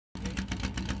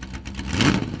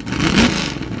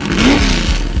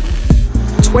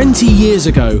20 years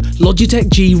ago, Logitech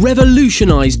G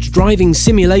revolutionized driving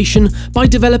simulation by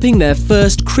developing their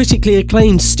first critically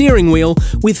acclaimed steering wheel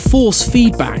with force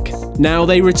feedback. Now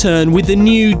they return with the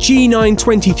new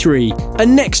G923, a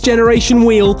next-generation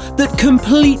wheel that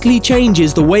completely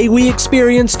changes the way we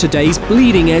experience today's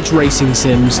bleeding-edge racing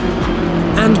sims.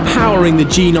 And powering the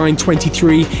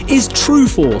G923 is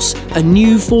TRUEFORCE, a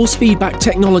new force feedback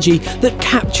technology that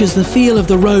captures the feel of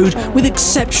the road with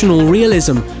exceptional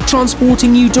realism,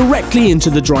 transporting you directly into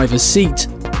the driver's seat.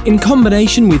 In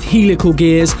combination with helical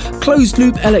gears,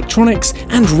 closed-loop electronics,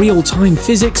 and real-time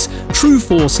physics,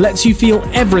 TRUEFORCE lets you feel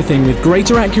everything with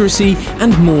greater accuracy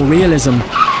and more realism.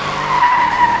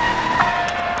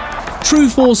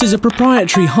 TRUEFORCE is a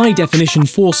proprietary high-definition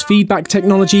force feedback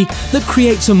technology that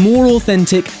creates a more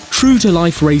authentic,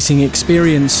 true-to-life racing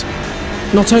experience.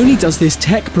 Not only does this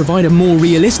tech provide a more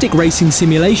realistic racing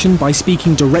simulation by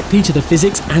speaking directly to the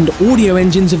physics and audio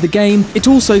engines of the game, it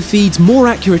also feeds more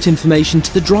accurate information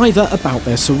to the driver about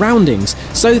their surroundings,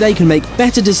 so they can make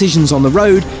better decisions on the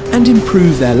road and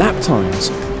improve their lap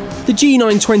times. The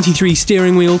G923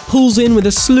 steering wheel pulls in with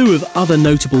a slew of other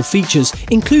notable features,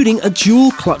 including a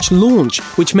dual clutch launch,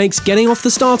 which makes getting off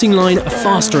the starting line a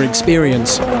faster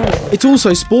experience. It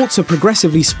also sports a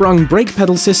progressively sprung brake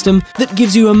pedal system that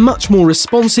gives you a much more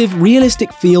responsive,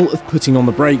 realistic feel of putting on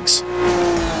the brakes.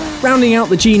 Rounding out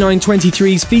the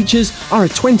G923's features are a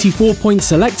 24-point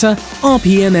selector,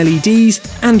 RPM LEDs,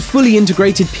 and fully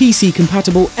integrated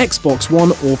PC-compatible Xbox One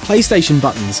or PlayStation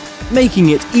buttons, making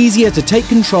it easier to take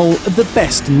control of the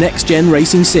best next-gen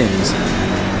racing sims.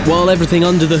 While everything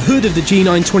under the hood of the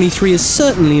G923 is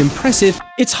certainly impressive,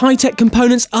 its high-tech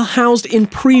components are housed in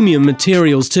premium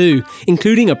materials too,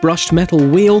 including a brushed metal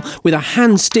wheel with a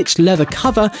hand-stitched leather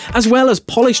cover, as well as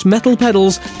polished metal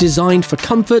pedals designed for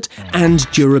comfort and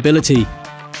durability.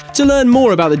 To learn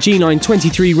more about the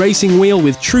G923 racing wheel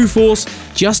with TRUEFORCE,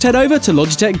 just head over to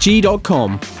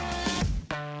logitechg.com.